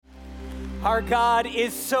Our God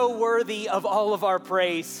is so worthy of all of our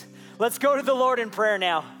praise. Let's go to the Lord in prayer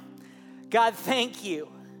now. God, thank you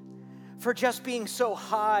for just being so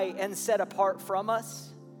high and set apart from us.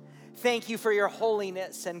 Thank you for your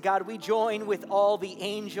holiness. And God, we join with all the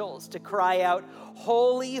angels to cry out,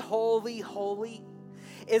 holy, holy, holy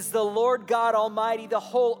is the Lord God Almighty. The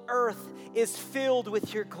whole earth is filled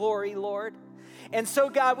with your glory, Lord. And so,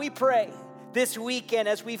 God, we pray this weekend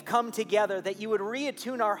as we've come together that you would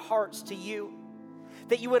reattune our hearts to you,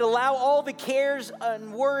 that you would allow all the cares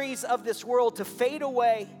and worries of this world to fade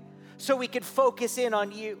away so we could focus in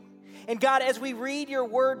on you. And God, as we read your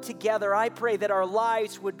word together, I pray that our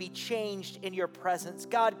lives would be changed in your presence.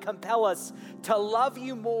 God, compel us to love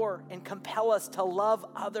you more and compel us to love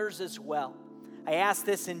others as well. I ask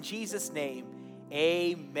this in Jesus' name,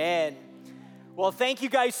 amen. Well, thank you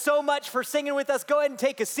guys so much for singing with us. Go ahead and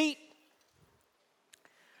take a seat.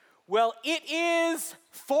 Well, it is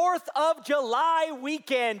 4th of July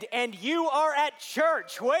weekend, and you are at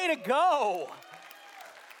church. Way to go.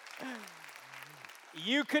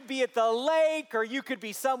 You could be at the lake, or you could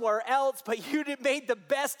be somewhere else, but you made the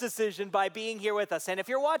best decision by being here with us. And if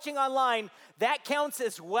you're watching online, that counts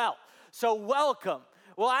as well. So welcome.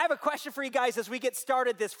 Well, I have a question for you guys as we get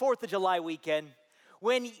started this 4th of July weekend.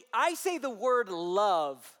 When I say the word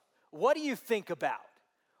love, what do you think about?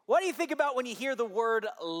 What do you think about when you hear the word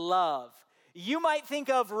love? You might think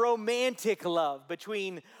of romantic love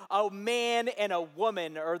between a man and a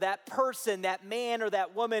woman, or that person, that man or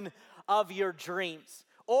that woman of your dreams.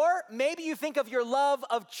 Or maybe you think of your love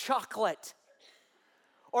of chocolate.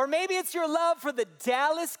 Or maybe it's your love for the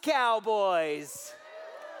Dallas Cowboys.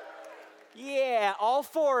 Yeah, all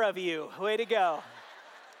 4 of you. Way to go.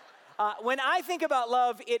 When I think about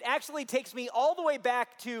love, it actually takes me all the way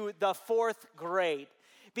back to the 4th grade.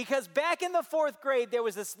 Because back in the 4th grade, there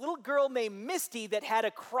was this little girl named Misty that had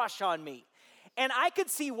a crush on me. And I could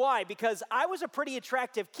see why, because I was a pretty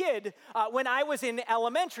attractive kid when I was in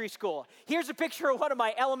elementary school. Here's a picture of one of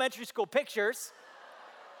my elementary school pictures.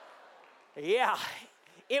 Yeah,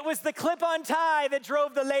 it was the clip-on tie that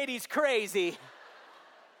drove the ladies crazy.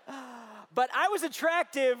 But I was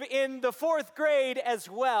attractive in the 4th grade as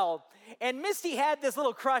well. And Misty had this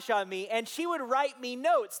little crush on me, and she would write me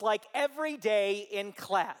notes like every day in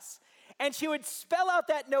class. And she would spell out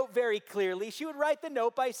that note very clearly. She would write the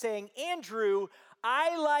note by saying, Andrew,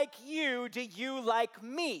 I like you, do you like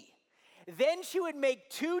me? Then she would make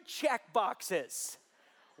 2 check boxes,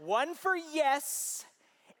 one for yes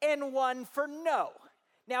and one for no.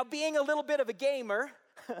 Now, being a little bit of a gamer,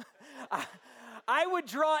 I would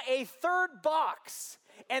draw a 3rd box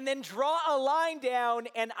and then draw a line down,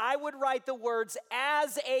 and I would write the words,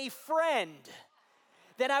 as a friend.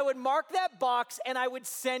 Then I would mark that box, and I would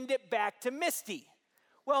send it back to Misty.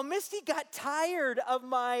 Well, Misty got tired of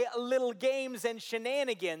my little games and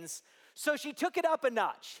shenanigans, so she took it up a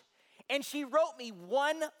notch, and she wrote me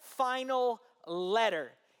one final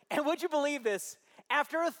letter. And would you believe this?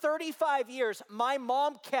 After 35 years, my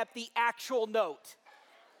mom kept the actual note.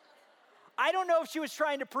 I don't know if she was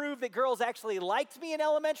trying to prove that girls actually liked me in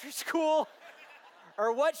elementary school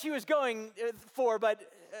or what she was going for, but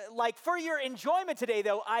for your enjoyment today,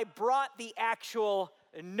 though, I brought the actual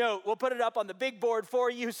note. We'll put it up on the big board for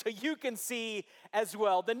you so you can see as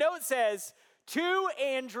well. The note says, to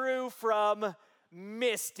Andrew from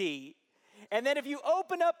Misty. And then if you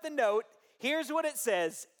open up the note, here's what it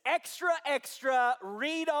says. Extra, extra,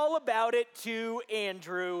 read all about it to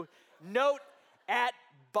Andrew. Note at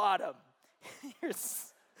bottom.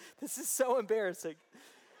 This is so embarrassing.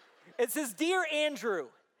 It says, Dear Andrew,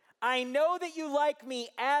 I know that you like me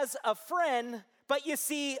as a friend, but you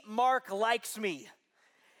see, Mark likes me.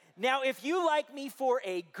 Now, if you like me for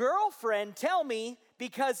a girlfriend, tell me,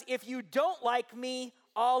 because if you don't like me,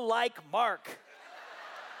 I'll like Mark.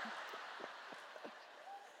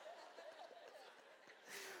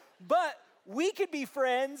 But we could be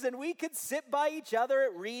friends, and we could sit by each other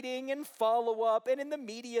at reading and follow-up and in the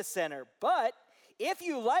media center. But if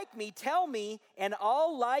you like me, tell me, and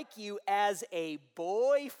I'll like you as a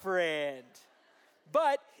boyfriend.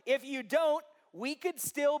 But if you don't, we could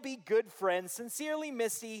still be good friends. Sincerely,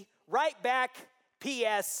 Misty, right back,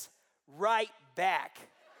 P.S., right back.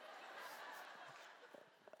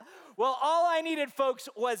 Well, all I needed, folks,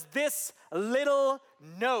 was this little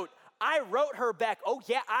note. I wrote her back. Oh,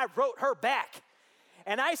 yeah, I wrote her back.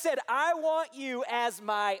 And I said, I want you as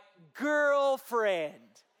my girlfriend.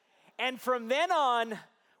 And from then on,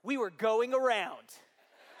 we were going around.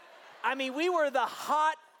 I mean, we were the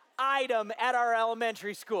hot item at our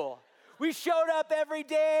elementary school. We showed up every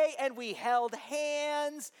day, and we held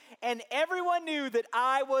hands, and everyone knew that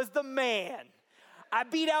I was the man. I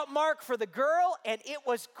beat out Mark for the girl, and it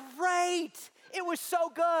was great. It was so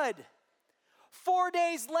good. 4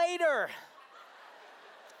 days later,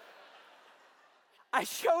 I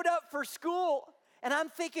showed up for school, and I'm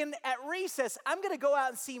thinking at recess, I'm going to go out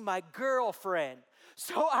and see my girlfriend.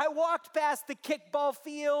 So I walked past the kickball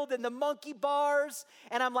field and the monkey bars,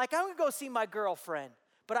 and I'm like, I'm going to go see my girlfriend.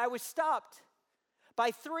 But I was stopped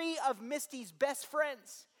by 3 of Misty's best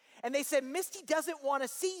friends. And they said, Misty doesn't want to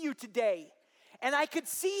see you today. And I could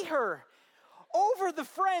see her over the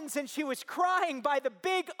friends, and she was crying by the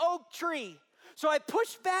big oak tree. So I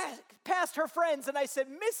pushed back past her friends, and I said,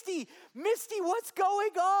 Misty, what's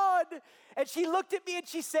going on? And she looked at me and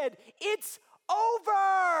she said, it's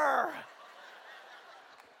over.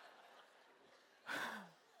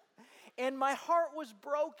 And my heart was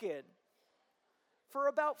broken for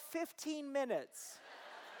about 15 minutes.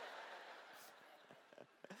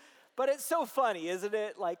 But it's so funny, isn't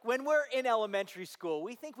it? Like when we're in elementary school,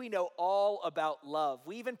 we think we know all about love.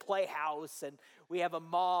 We even play house, and we have a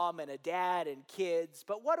mom and a dad and kids.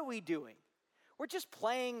 But what are we doing? We're just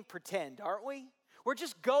playing pretend, aren't we? We're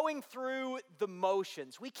just going through the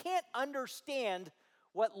motions. We can't understand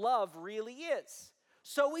what love really is.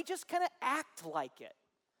 So we just kind of act like it.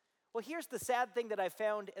 Well, here's the sad thing that I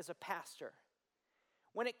found as a pastor.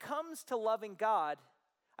 When it comes to loving God,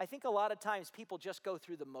 I think a lot of times people just go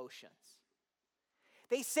through the motions.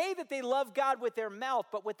 They say that they love God with their mouth,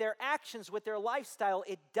 but with their actions, with their lifestyle,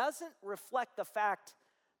 it doesn't reflect the fact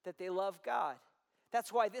that they love God.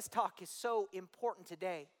 That's why this talk is so important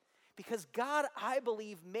today. Because God, I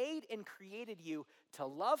believe, made and created you to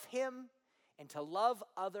love Him and to love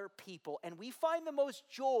other people. And we find the most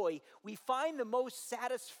joy, we find the most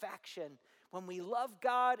satisfaction when we love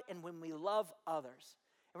God and when we love others.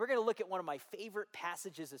 And we're going to look at one of my favorite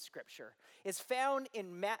passages of Scripture. It's found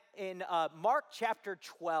in Mark chapter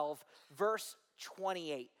 12, verse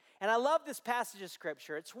 28. And I love this passage of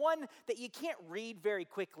Scripture. It's one that you can't read very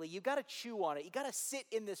quickly. You got to chew on it. You got to sit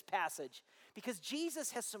in this passage because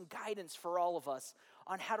Jesus has some guidance for all of us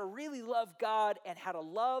on how to really love God and how to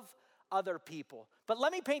love other people. But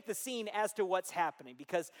let me paint the scene as to what's happening,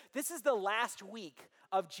 because this is the last week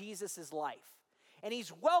of Jesus' life. And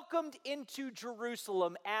he's welcomed into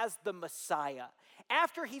Jerusalem as the Messiah.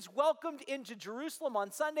 After he's welcomed into Jerusalem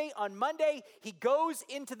on Sunday, on Monday, he goes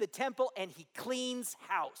into the temple and he cleans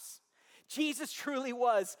house. Jesus truly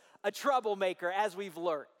was a troublemaker, as we've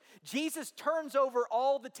learned. Jesus turns over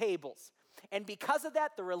all the tables. And because of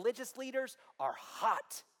that, the religious leaders are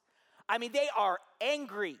hot. I mean, they are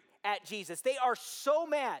angry at Jesus. They are so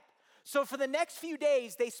mad. So for the next few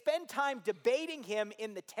days, they spend time debating him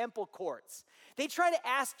in the temple courts. They try to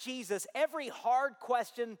ask Jesus every hard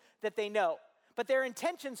question that they know, but their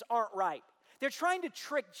intentions aren't right. They're trying to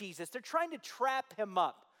trick Jesus. They're trying to trap him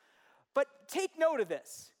up. But take note of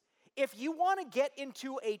this. If you want to get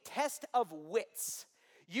into a test of wits,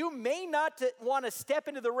 you may not want to step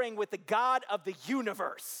into the ring with the God of the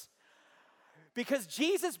universe, because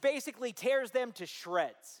Jesus basically tears them to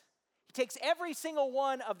shreds. He takes every single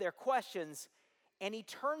one of their questions and he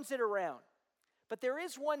turns it around. But there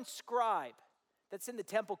is one scribe that's in the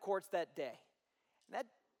temple courts that day. And that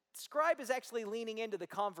scribe is actually leaning into the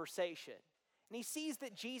conversation. And he sees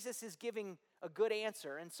that Jesus is giving a good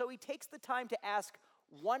answer. And so he takes the time to ask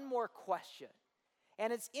one more question.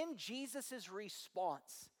 And it's in Jesus'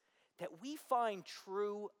 response that we find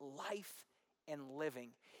true life and living.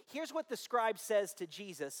 Here's what the scribe says to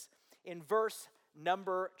Jesus in verse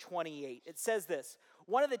number 28. It says this: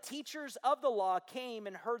 one of the teachers of the law came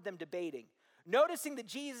and heard them debating. Noticing that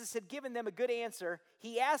Jesus had given them a good answer,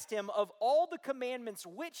 he asked him, of all the commandments,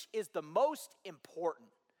 which is the most important?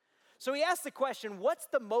 So he asked the question, what's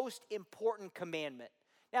the most important commandment?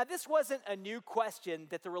 Now, this wasn't a new question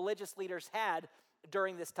that the religious leaders had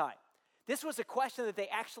during this time. This was a question that they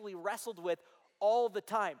actually wrestled with all the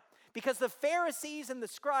time. Because the Pharisees and the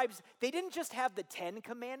scribes, they didn't just have the 10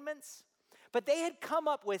 commandments, but they had come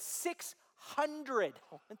up with 600,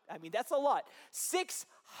 I mean, that's a lot,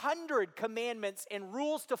 600 commandments and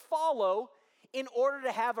rules to follow in order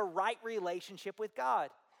to have a right relationship with God.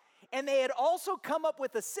 And they had also come up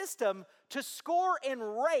with a system to score and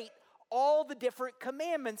rate all the different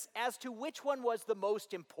commandments as to which one was the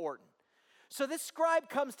most important. So this scribe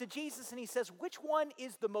comes to Jesus and he says, which one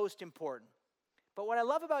is the most important? But what I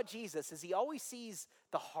love about Jesus is he always sees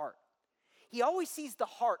the heart. He always sees the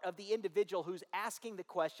heart of the individual who's asking the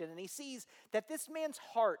question, and he sees that this man's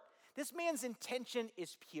heart, this man's intention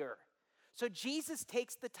is pure. So Jesus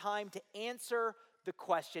takes the time to answer the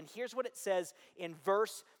question. Here's what it says in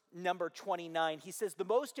verse number 29. He says, the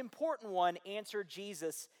most important one, answered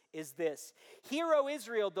Jesus, is this: Hear, O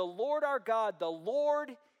Israel, the Lord our God, the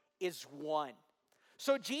Lord is one.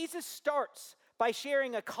 So Jesus starts by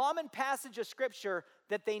sharing a common passage of scripture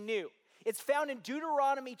that they knew. It's found in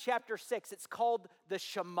Deuteronomy chapter 6. It's called the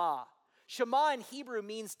Shema. Shema in Hebrew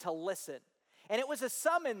means to listen. And it was a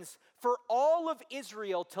summons for all of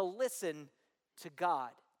Israel to listen to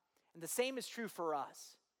God. And the same is true for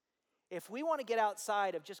us. If we want to get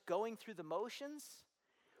outside of just going through the motions,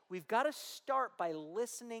 we've got to start by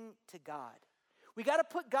listening to God. We got to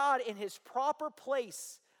put God in his proper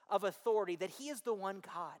place of authority, that he is the one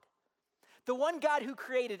God. The one God who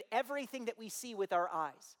created everything that we see with our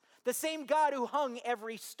eyes. The same God who hung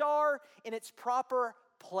every star in its proper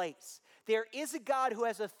place. There is a God who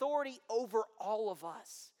has authority over all of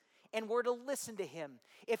us, and we're to listen to him.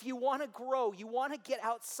 If you want to grow, you want to get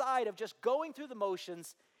outside of just going through the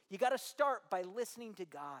motions, you got to start by listening to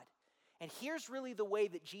God. And here's really the way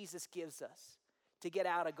that Jesus gives us to get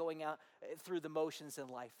out of going out through the motions in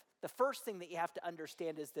life. The first thing that you have to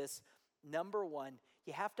understand is this. Number one,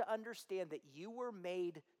 you have to understand that you were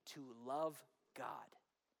made to love God.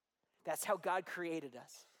 That's how God created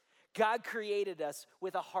us. God created us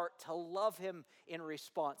with a heart to love him in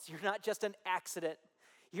response. You're not just an accident.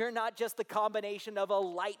 You're not just the combination of a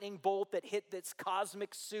lightning bolt that hit this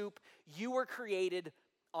cosmic soup. You were created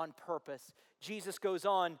on purpose. Jesus goes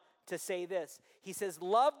on to say this. He says,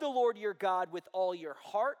 love the Lord your God with all your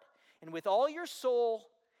heart and with all your soul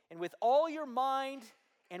and with all your mind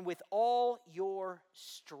and with all your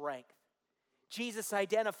strength. Jesus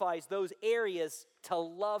identifies those areas to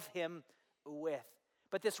love him with.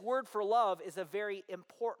 But this word for love is a very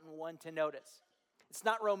important one to notice. It's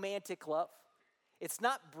not romantic love. It's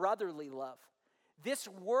not brotherly love. This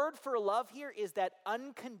word for love here is that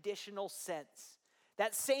unconditional sense.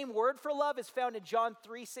 That same word for love is found in John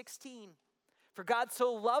 3:16. For God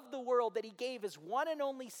so loved the world that he gave his one and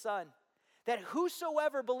only Son, that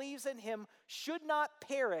whosoever believes in him should not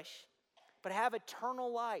perish, but have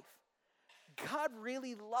eternal life. God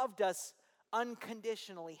really loved us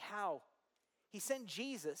unconditionally. How? He sent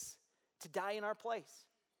Jesus to die in our place.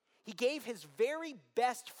 He gave his very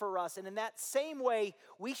best for us, and in that same way,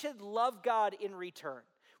 we should love God in return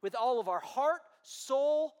with all of our heart,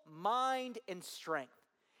 soul, mind, and strength.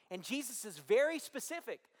 And Jesus is very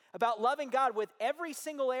specific about loving God with every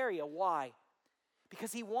single area. Why?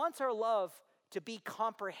 Because he wants our love to be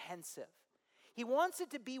comprehensive. He wants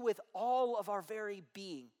it to be with all of our very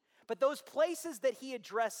being. But those places that he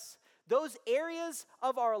addresses, those areas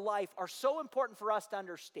of our life are so important for us to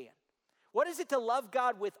understand. What is it to love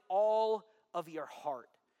God with all of your heart?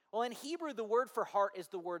 Well, in Hebrew, the word for heart is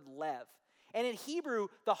the word lev. And in Hebrew,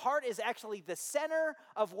 the heart is actually the center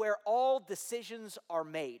of where all decisions are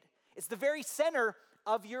made. It's the very center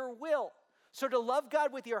of your will. So to love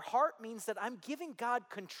God with your heart means that I'm giving God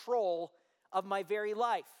control of my very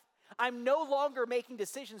life. I'm no longer making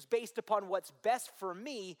decisions based upon what's best for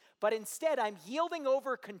me, but instead I'm yielding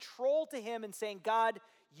over control to him and saying, God,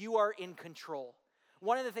 you are in control.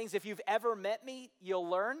 One of the things, if you've ever met me, you'll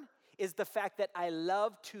learn, is the fact that I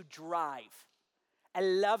love to drive. I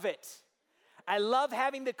love it. I love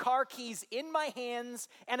having the car keys in my hands,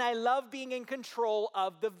 and I love being in control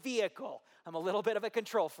of the vehicle. I'm a little bit of a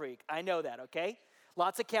control freak. I know that, okay?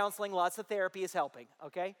 Lots of counseling, lots of therapy is helping,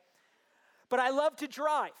 okay? But I love to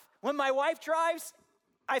drive. When my wife drives,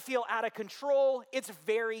 I feel out of control. It's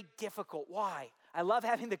very difficult. Why? I love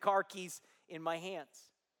having the car keys in my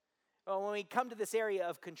hands. Well, when we come to this area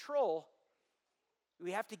of control,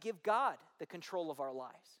 we have to give God the control of our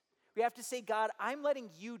lives. We have to say, God, I'm letting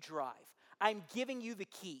you drive. I'm giving you the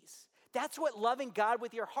keys. That's what loving God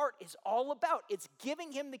with your heart is all about. It's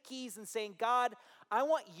giving him the keys and saying, God, I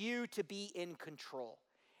want you to be in control.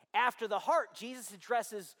 After the heart, Jesus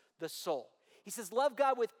addresses the soul. He says, love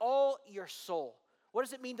God with all your soul. What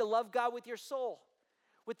does it mean to love God with your soul?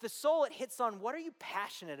 With the soul, it hits on what are you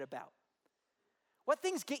passionate about? What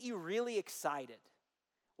things get you really excited?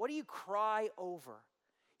 What do you cry over?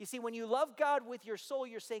 You see, when you love God with your soul,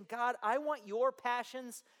 you're saying, God, I want your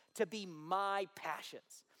passions to be my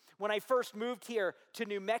passions. When I first moved here to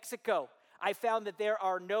New Mexico, I found that there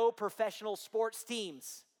are no professional sports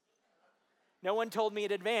teams. No one told me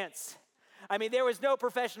in advance. I mean, there was no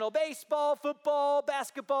professional baseball, football,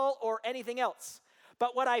 basketball, or anything else.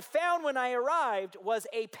 But what I found when I arrived was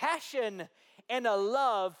a passion and a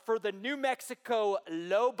love for the New Mexico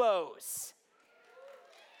Lobos.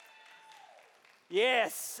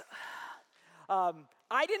 Yes.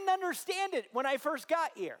 I didn't understand it when I first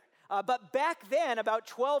got here. But back then, about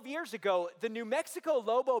 12 years ago, the New Mexico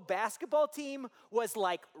Lobo basketball team was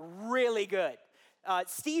like really good.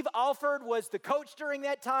 Steve Alford was the coach during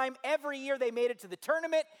that time. Every year they made it to the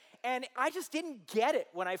tournament, and I just didn't get it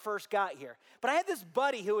when I first got here. But I had this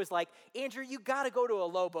buddy who was like, Andrew, you got to go to a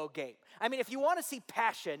Lobo game. I mean, if you want to see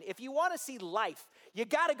passion, if you want to see life, you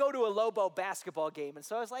got to go to a Lobo basketball game. And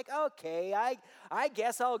so I was like, okay, I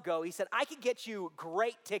guess I'll go. He said, I could get you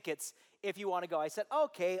great tickets if you want to go. I said,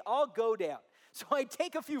 okay, I'll go down. So I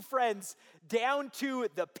take a few friends down to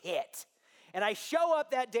the pit. And I show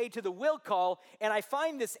up that day to the will call, and I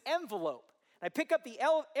find this envelope. I pick up the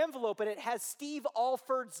envelope, and it has Steve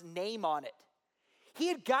Alford's name on it. He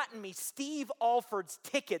had gotten me Steve Alford's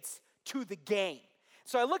tickets to the game.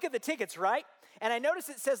 So I look at the tickets, right? And I notice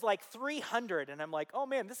it says like 300, and I'm like, oh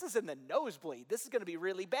man, this is in the nosebleed. This is going to be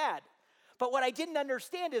really bad. But what I didn't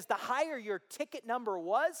understand is the higher your ticket number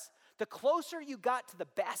was, the closer you got to the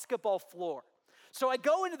basketball floor. So I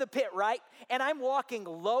go into the pit, right? And I'm walking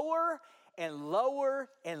lower and lower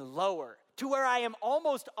and lower to where I am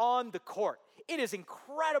almost on the court. It is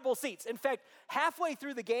incredible seats. In fact, halfway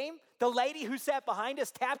through the game, the lady who sat behind us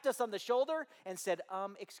tapped us on the shoulder and said,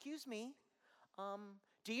 excuse me,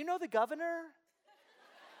 do you know the governor?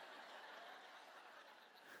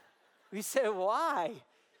 We said, why?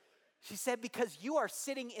 She said, because you are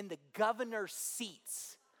sitting in the governor's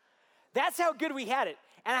seats. That's how good we had it.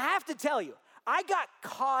 And I have to tell you, I got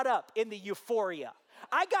caught up in the euphoria.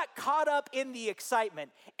 I got caught up in the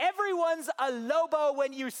excitement. Everyone's a Lobo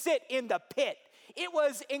when you sit in the pit. It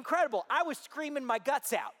was incredible. I was screaming my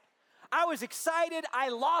guts out. I was excited. I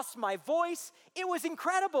lost my voice. It was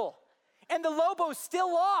incredible. And the Lobos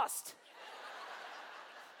still lost.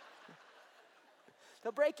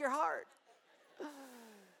 They'll break your heart.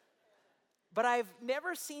 But I've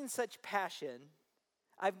never seen such passion.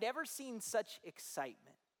 I've never seen such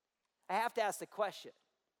excitement. I have to ask the question,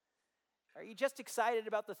 are you just excited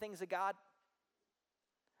about the things of God?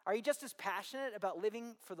 Are you just as passionate about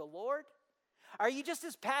living for the Lord? Are you just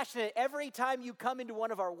as passionate every time you come into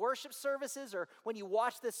one of our worship services or when you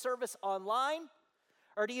watch this service online?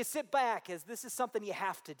 Or do you sit back as this is something you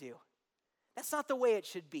have to do? That's not the way it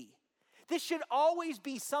should be. This should always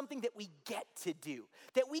be something that we get to do,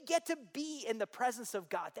 that we get to be in the presence of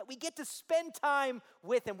God, that we get to spend time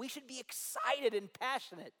with Him. We should be excited and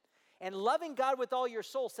passionate. And loving God with all your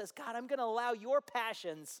soul says, God, I'm going to allow your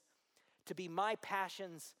passions to be my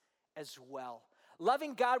passions as well.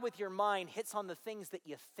 Loving God with your mind hits on the things that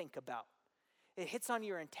you think about. It hits on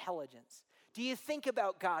your intelligence. Do you think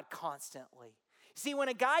about God constantly? See, when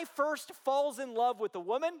a guy first falls in love with a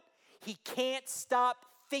woman, he can't stop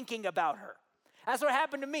thinking about her. That's what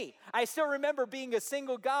happened to me. I still remember being a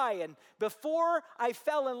single guy, and before I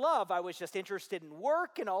fell in love, I was just interested in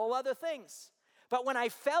work and all other things. But when I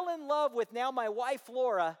fell in love with now my wife,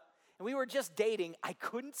 Laura, and we were just dating, I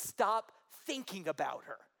couldn't stop thinking about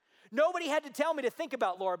her. Nobody had to tell me to think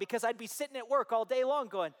about Laura because I'd be sitting at work all day long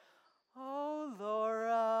going, oh,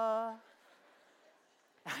 Laura.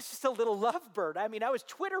 I was just a little lovebird. I mean, I was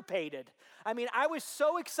Twitter-pated. I mean, I was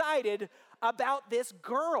so excited about this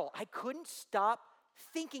girl. I couldn't stop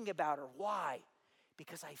thinking about her. Why?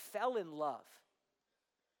 Because I fell in love.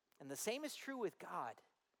 And the same is true with God.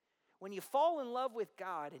 When you fall in love with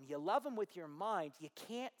God and you love Him with your mind, you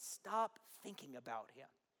can't stop thinking about Him.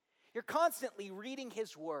 You're constantly reading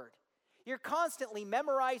His Word. You're constantly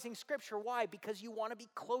memorizing Scripture. Why? Because you want to be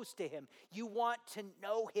close to Him. You want to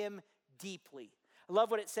know Him deeply. I love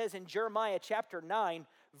what it says in Jeremiah chapter 9,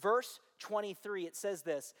 verse 23. It says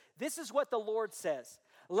this is what the Lord says.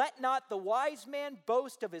 Let not the wise man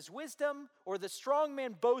boast of his wisdom, or the strong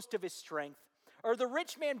man boast of his strength, or the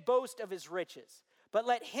rich man boast of his riches. But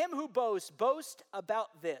let him who boasts boast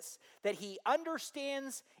about this, that he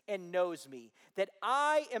understands and knows me, that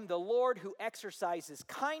I am the Lord who exercises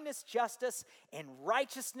kindness, justice, and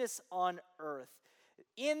righteousness on earth.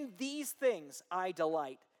 In these things I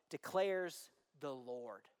delight, declares the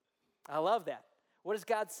Lord. I love that. What does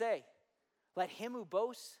God say? Let him who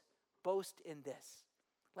boasts boast in this.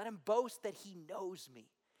 Let him boast that he knows me,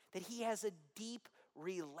 that he has a deep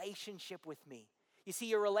relationship with me. You see,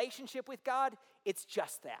 your relationship with God, it's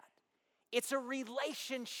just that. It's a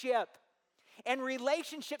relationship. And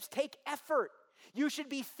relationships take effort. You should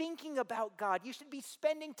be thinking about God. You should be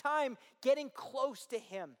spending time getting close to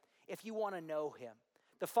Him if you want to know Him.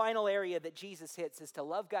 The final area that Jesus hits is to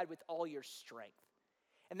love God with all your strength.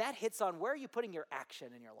 And that hits on where are you putting your action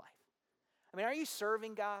in your life? I mean, are you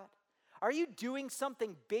serving God? Are you doing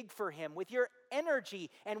something big for Him with your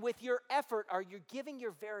energy and with your effort? Are you giving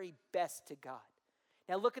your very best to God?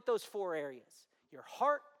 Now look at those 4 areas. Your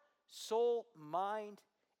heart, soul, mind,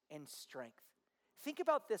 and strength. Think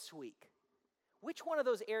about this week. Which one of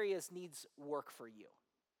those areas needs work for you?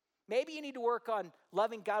 Maybe you need to work on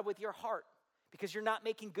loving God with your heart because you're not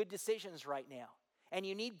making good decisions right now. And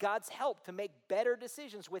you need God's help to make better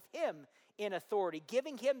decisions with Him in authority,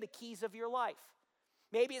 giving Him the keys of your life.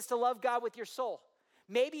 Maybe it's to love God with your soul.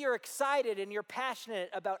 Maybe you're excited and you're passionate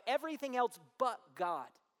about everything else but God.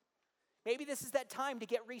 Maybe this is that time to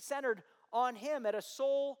get recentered on Him at a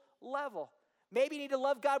soul level. Maybe you need to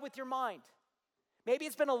love God with your mind. Maybe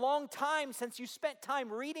it's been a long time since you spent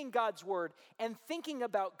time reading God's word and thinking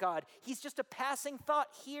about God. He's just a passing thought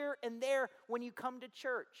here and there when you come to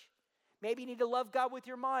church. Maybe you need to love God with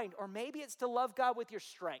your mind, or maybe it's to love God with your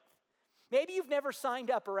strength. Maybe you've never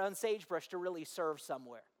signed up around Sagebrush to really serve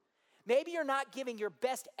somewhere. Maybe you're not giving your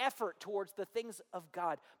best effort towards the things of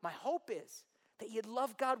God. My hope is that you'd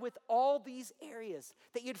love God with all these areas,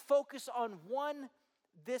 that you'd focus on one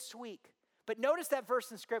this week. But notice that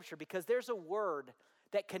verse in Scripture because there's a word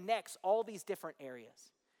that connects all these different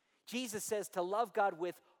areas. Jesus says to love God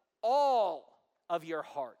with all of your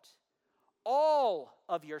heart, all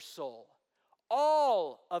of your soul,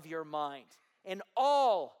 all of your mind, and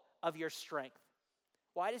all of your strength.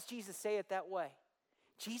 Why does Jesus say it that way?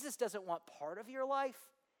 Jesus doesn't want part of your life.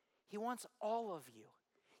 He wants all of you.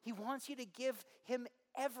 He wants you to give Him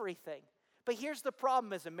everything. But here's the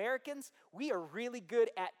problem as Americans, we are really good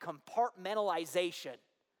at compartmentalization.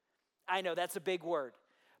 I know that's a big word,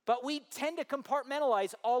 but we tend to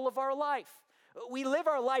compartmentalize all of our life. We live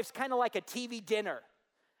our lives kind of like a TV dinner.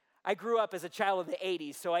 I grew up as a child of the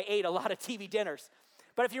 80s, so I ate a lot of TV dinners.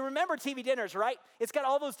 But if you remember TV dinners, right, it's got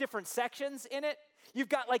all those different sections in it. You've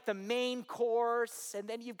got like the main course, and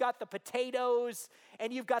then you've got the potatoes,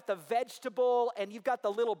 and you've got the vegetable, and you've got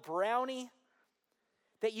the little brownie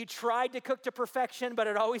that you tried to cook to perfection, but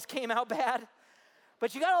it always came out bad.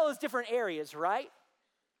 But you got all those different areas, right?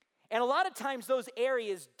 And a lot of times those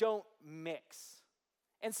areas don't mix.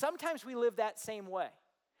 And sometimes we live that same way.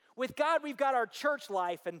 With God, we've got our church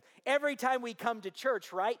life, and every time we come to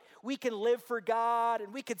church, right, we can live for God,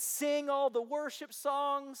 and we could sing all the worship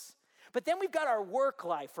songs. But then we've got our work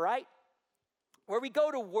life, right, where we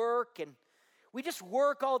go to work, and we just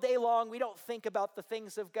work all day long. We don't think about the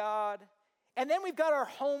things of God. And then we've got our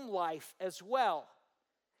home life as well.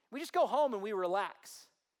 We just go home and we relax.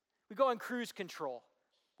 We go on cruise control.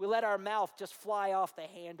 We let our mouth just fly off the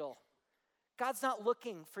handle. God's not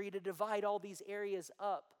looking for you to divide all these areas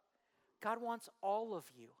up. God wants all of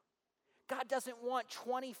you. God doesn't want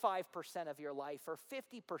 25% of your life or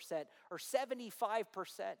 50% or 75%.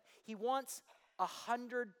 He wants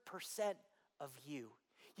 100% of you.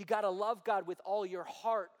 You got to love God with all your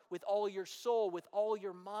heart, with all your soul, with all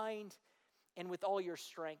your mind, and with all your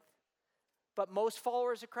strength. But most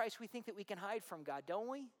followers of Christ, we think that we can hide from God, don't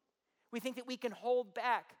we? We think that we can hold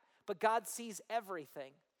back, but God sees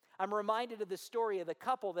everything. I'm reminded of the story of the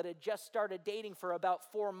couple that had just started dating for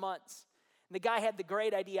about 4 months. And the guy had the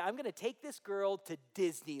great idea, I'm going to take this girl to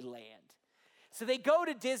Disneyland. So they go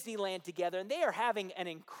to Disneyland together, and they are having an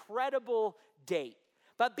incredible date.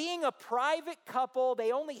 But being a private couple,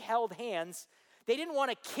 they only held hands. They didn't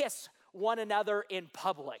want to kiss one another in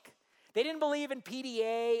public. They didn't believe in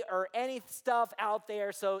PDA or any stuff out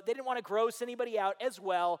there, so they didn't want to gross anybody out as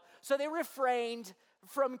well. So they refrained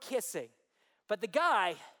from kissing. But the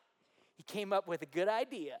guy, he came up with a good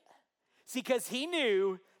idea. See, because he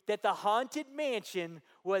knew that the haunted mansion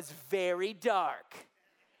was very dark.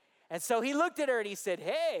 And so he looked at her and he said,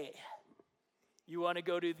 hey, you want to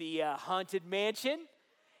go to the haunted mansion?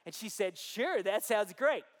 And she said, sure, that sounds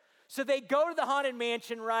great. So they go to the haunted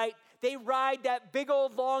mansion, right? They ride that big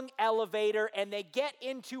old long elevator and they get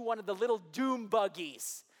into one of the little doom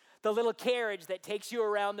buggies, the little carriage that takes you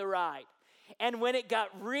around the ride. And when it got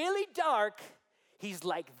really dark, he's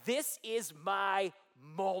like, this is my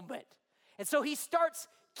moment. And so he starts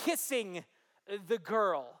kissing the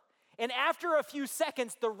girl. And after a few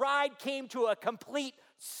seconds, the ride came to a complete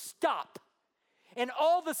stop. And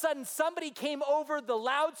all of a sudden, somebody came over the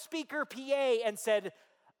loudspeaker PA and said,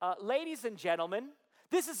 ladies and gentlemen,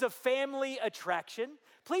 this is a family attraction.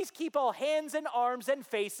 Please keep all hands and arms and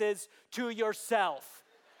faces to yourself.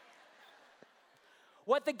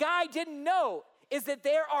 What the guy didn't know is that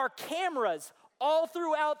there are cameras all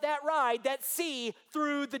throughout that ride that see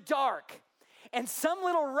through the dark. And some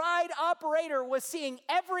little ride operator was seeing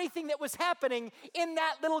everything that was happening in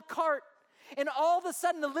that little cart. And all of a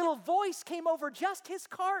sudden, a little voice came over just his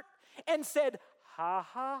cart and said, ha,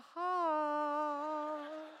 ha, ha,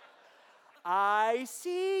 I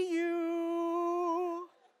see you.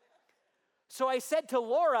 So I said to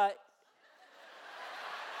Laura,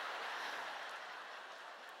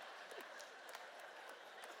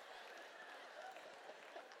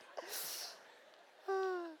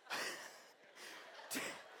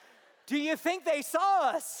 do you think they saw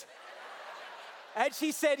us? And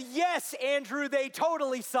she said, yes, Andrew, they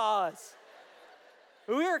totally saw us.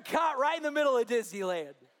 We were caught right in the middle of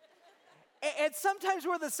Disneyland. And sometimes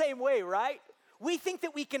we're the same way, right? We think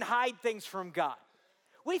that we can hide things from God.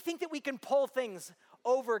 We think that we can pull things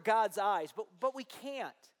over God's eyes, but we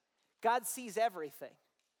can't. God sees everything.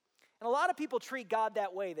 And a lot of people treat God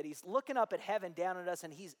that way, that he's looking up at heaven down at us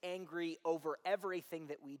and he's angry over everything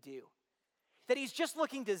that we do. That he's just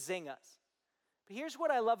looking to zing us. But here's what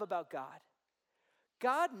I love about God.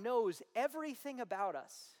 God knows everything about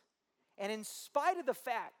us. And in spite of the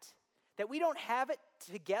fact that we don't have it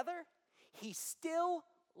together, he still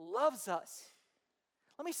loves us.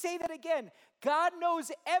 Let me say that again. God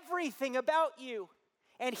knows everything about you,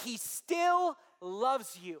 and he still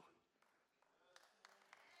loves you.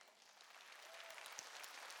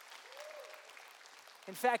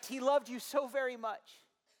 In fact, he loved you so very much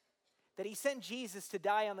that he sent Jesus to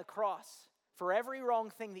die on the cross for every wrong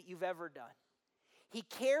thing that you've ever done. He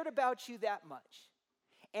cared about you that much.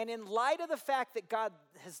 And in light of the fact that God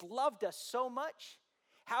has loved us so much,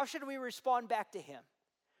 how should we respond back to him?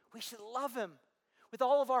 We should love him with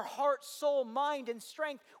all of our heart, soul, mind, and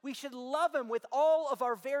strength. We should love him with all of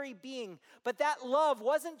our very being. But that love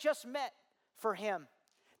wasn't just meant for him.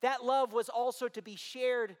 That love was also to be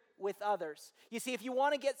shared with others. You see, if you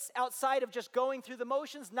want to get outside of just going through the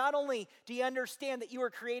motions, not only do you understand that you were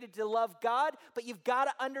created to love God, but you've got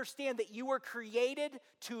to understand that you were created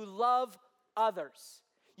to love others.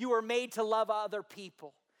 You were made to love other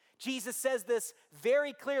people. Jesus says this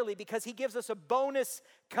very clearly because he gives us a bonus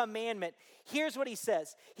commandment. Here's what he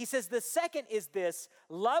says. He says, the second is this: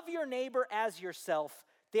 love your neighbor as yourself.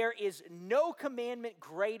 There is no commandment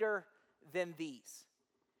greater than these.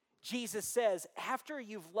 Jesus says, after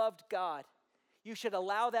you've loved God, you should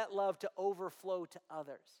allow that love to overflow to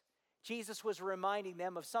others. Jesus was reminding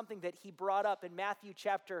them of something that he brought up in Matthew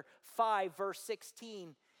chapter 5, verse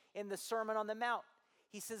 16 in the Sermon on the Mount.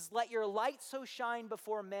 He says, let your light so shine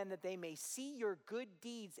before men that they may see your good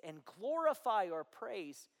deeds and glorify or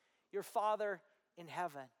praise your Father in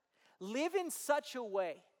heaven. Live in such a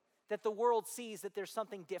way that the world sees that there's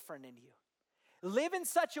something different in you. Live in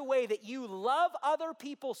such a way that you love other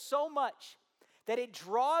people so much that it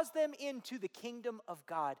draws them into the kingdom of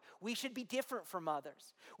God. We should be different from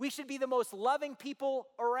others. We should be the most loving people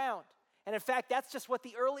around. And in fact, that's just what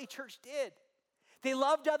the early church did. They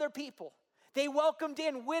loved other people. They welcomed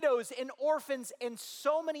in widows and orphans and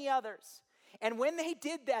so many others. And when they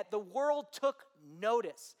did that, the world took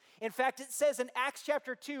notice. In fact, it says in Acts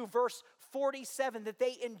chapter 2, verse 47, that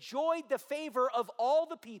they enjoyed the favor of all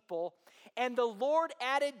the people, and the Lord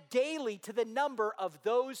added daily to the number of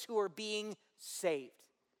those who are being saved.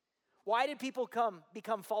 Why did people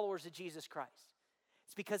become followers of Jesus Christ?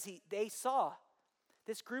 It's because they saw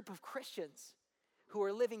this group of Christians who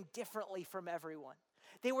were living differently from everyone.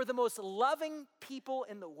 They were the most loving people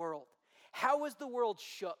in the world. How was the world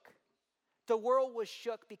shook? The world was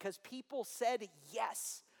shook because people said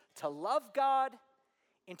yes to love God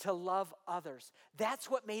and to love others. That's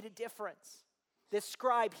what made a difference. This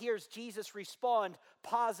scribe hears Jesus respond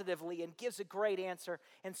positively and gives a great answer.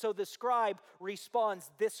 And so the scribe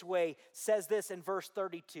responds this way, says this in verse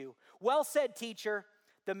 32. Well said, teacher,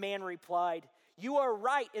 the man replied. You are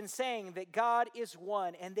right in saying that God is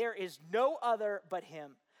one and there is no other but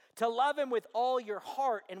him. To love him with all your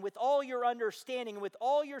heart and with all your understanding and with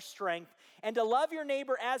all your strength, and to love your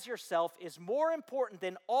neighbor as yourself is more important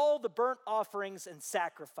than all the burnt offerings and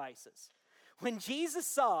sacrifices. When Jesus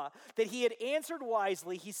saw that he had answered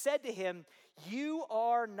wisely, he said to him, you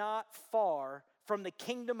are not far from the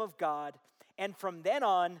kingdom of God. And from then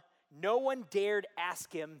on, no one dared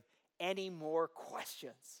ask him any more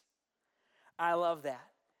questions. I love that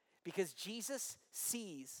because Jesus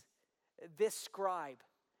sees this scribe.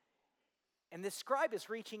 And this scribe is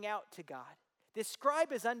reaching out to God. This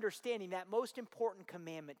scribe is understanding that most important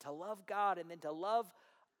commandment, to love God and then to love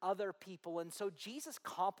other people. And so Jesus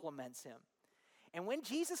compliments him. And when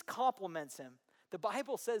Jesus compliments him, the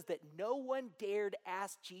Bible says that no one dared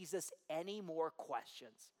ask Jesus any more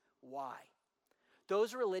questions. Why?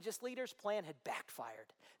 Those religious leaders' plan had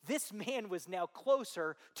backfired. This man was now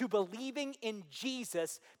closer to believing in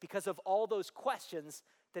Jesus because of all those questions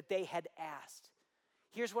that they had asked.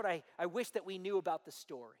 Here's what I wish that we knew about the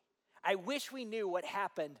story. I wish we knew what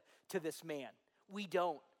happened to this man. We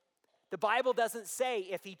don't. The Bible doesn't say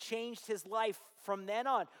if he changed his life from then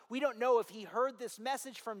on. We don't know if he heard this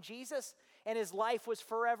message from Jesus and his life was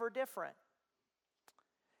forever different.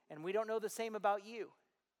 And we don't know the same about you.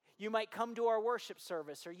 You might come to our worship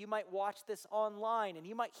service or you might watch this online and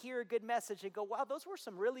you might hear a good message and go, wow, those were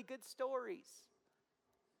some really good stories.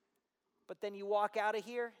 but then you walk out of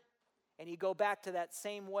here and you go back to that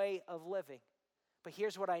same way of living. But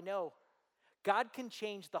here's what I know. God can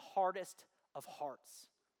change the hardest of hearts.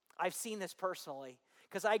 I've seen this personally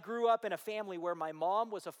because I grew up in a family where my mom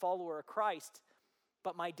was a follower of Christ,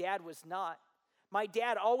 but my dad was not. My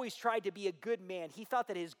dad always tried to be a good man. He thought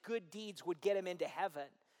that his good deeds would get him into heaven.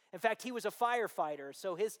 In fact, he was a firefighter,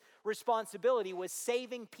 so his responsibility was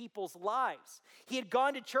saving people's lives. He had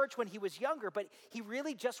gone to church when he was younger, but he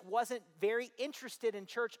really just wasn't very interested in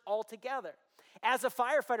church altogether. As a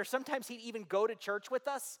firefighter, sometimes he'd even go to church with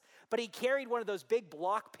us, but he carried one of those big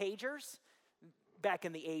block pagers back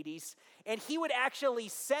in the 80s, and he would actually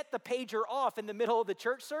set the pager off in the middle of the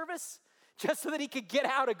church service just so that he could get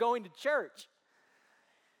out of going to church.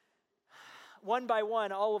 One by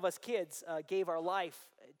one, all of us kids gave our life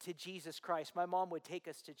to Jesus Christ. My mom would take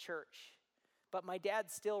us to church, but my dad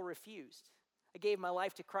still refused. I gave my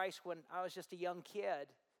life to Christ when I was just a young kid,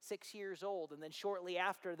 6 years old, and then shortly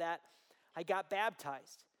after that, I got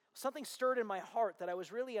baptized. Something stirred in my heart that I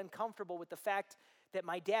was really uncomfortable with the fact that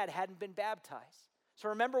my dad hadn't been baptized. So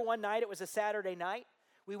I remember one night, it was a Saturday night,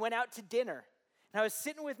 we went out to dinner, and I was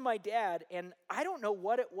sitting with my dad, and I don't know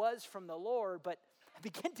what it was from the Lord, but I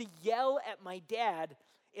began to yell at my dad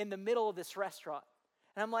in the middle of this restaurant.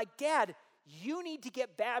 And I'm like, Dad, you need to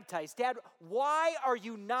get baptized. Dad, why are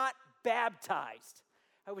you not baptized?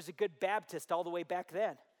 I was a good Baptist all the way back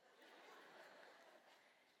then.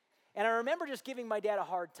 And I remember just giving my dad a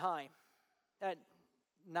hard time. That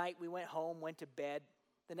night we went home, went to bed.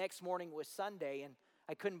 The next morning was Sunday, and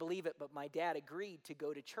I couldn't believe it, but my dad agreed to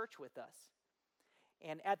go to church with us.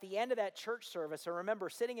 And at the end of that church service, I remember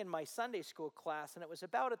sitting in my Sunday school class, and it was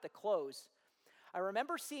about at the close. I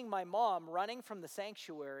remember seeing my mom running from the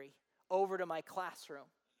sanctuary over to my classroom,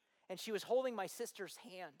 and she was holding my sister's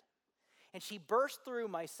hand. And she burst through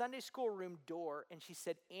my Sunday school room door, and she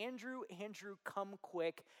said, Andrew, come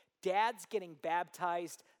quick. Dad's getting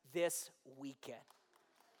baptized this weekend.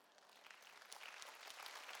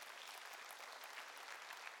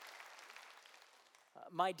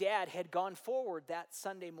 My dad had gone forward that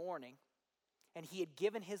Sunday morning, and he had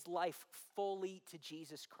given his life fully to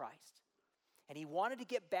Jesus Christ. And he wanted to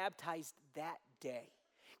get baptized that day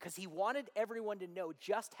because he wanted everyone to know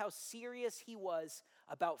just how serious he was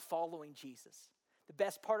about following Jesus. The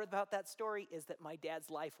best part about that story is that my dad's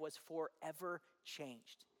life was forever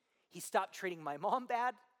changed. He stopped treating my mom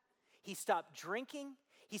bad. He stopped drinking.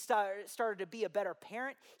 He started to be a better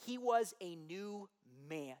parent. He was a new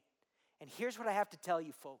man. And here's what I have to tell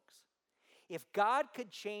you, folks. If God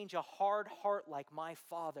could change a hard heart like my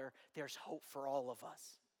father, there's hope for all of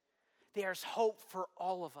us. There's hope for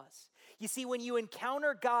all of us. You see, when you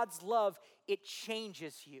encounter God's love, it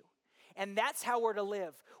changes you. And that's how we're to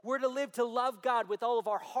live. We're to live to love God with all of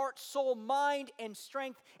our heart, soul, mind, and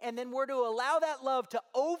strength. And then we're to allow that love to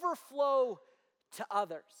overflow to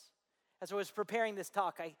others. As I was preparing this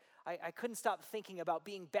talk, I couldn't stop thinking about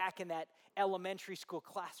being back in that elementary school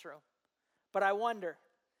classroom. But I wonder,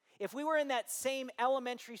 if we were in that same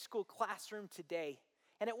elementary school classroom today,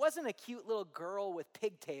 and it wasn't a cute little girl with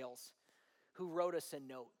pigtails who wrote us a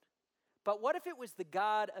note, but what if it was the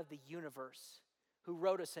God of the universe who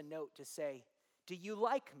wrote us a note to say, do you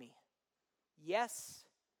like me? Yes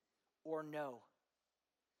or no?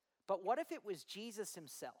 But what if it was Jesus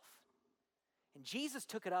himself? And Jesus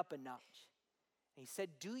took it up a notch. And he said,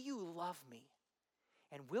 do you love me?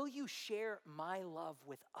 And will you share my love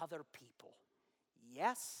with other people?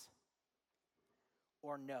 Yes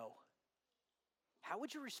or no? How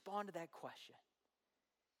would you respond to that question?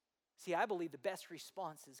 See, I believe the best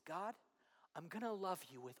response is, God, I'm going to love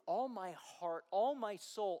you with all my heart, all my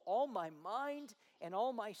soul, all my mind, and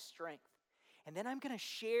all my strength. And then I'm going to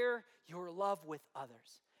share your love with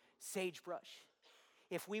others. Sagebrush,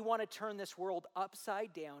 if we want to turn this world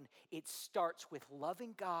upside down, it starts with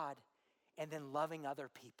loving God and then loving other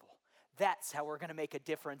people. That's how we're going to make a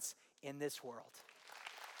difference in this world.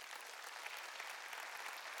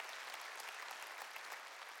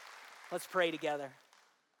 Let's pray together.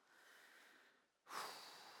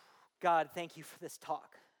 God, thank you for this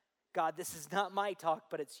talk. God, this is not my talk,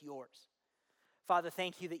 but it's yours. Father,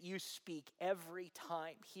 thank you that you speak every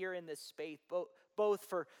time here in this space, both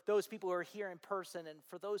for those people who are here in person and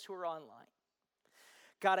for those who are online.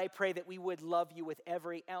 God, I pray that we would love you with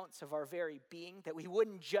every ounce of our very being, that we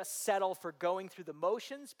wouldn't just settle for going through the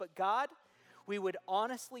motions, but God, we would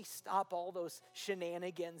honestly stop all those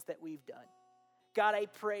shenanigans that we've done. God, I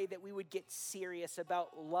pray that we would get serious about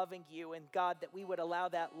loving you, and God, that we would allow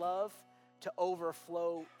that love to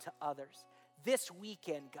overflow to others. This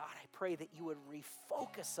weekend, God, I pray that you would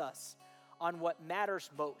refocus us on what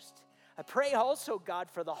matters most. I pray also, God,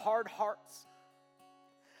 for the hard hearts.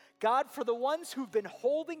 God, for the ones who've been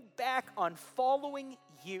holding back on following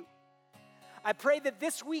you. I pray that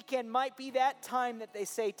this weekend might be that time that they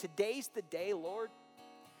say, today's the day, Lord.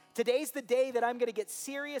 Today's the day that I'm going to get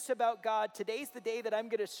serious about God. Today's the day that I'm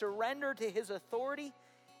going to surrender to his authority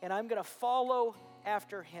and I'm going to follow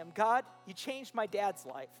after him. God, you changed my dad's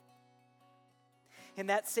life. In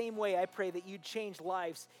that same way, I pray that you'd change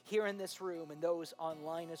lives here in this room and those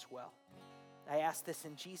online as well. I ask this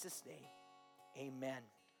in Jesus' name. Amen.